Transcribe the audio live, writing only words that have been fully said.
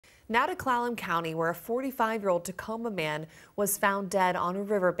Now to Clallam County, where a 45-year-old Tacoma man was found dead on a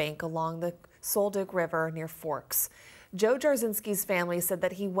riverbank along the Sol Duc River near Forks. Joe Jarzynka's family said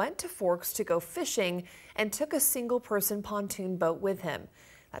that he went to Forks to go fishing and took a single-person pontoon boat with him.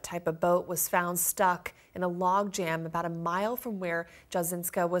 That type of boat was found stuck in a log jam about a mile from where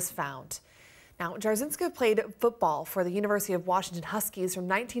Jarzynka was found. Now, Jarzynka played football for the University of Washington Huskies from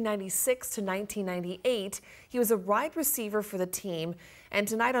 1996 to 1998. He was a wide receiver for the team. And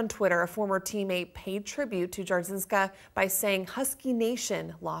tonight on Twitter, a former teammate paid tribute to Jarzynka by saying Husky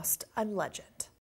Nation lost a legend.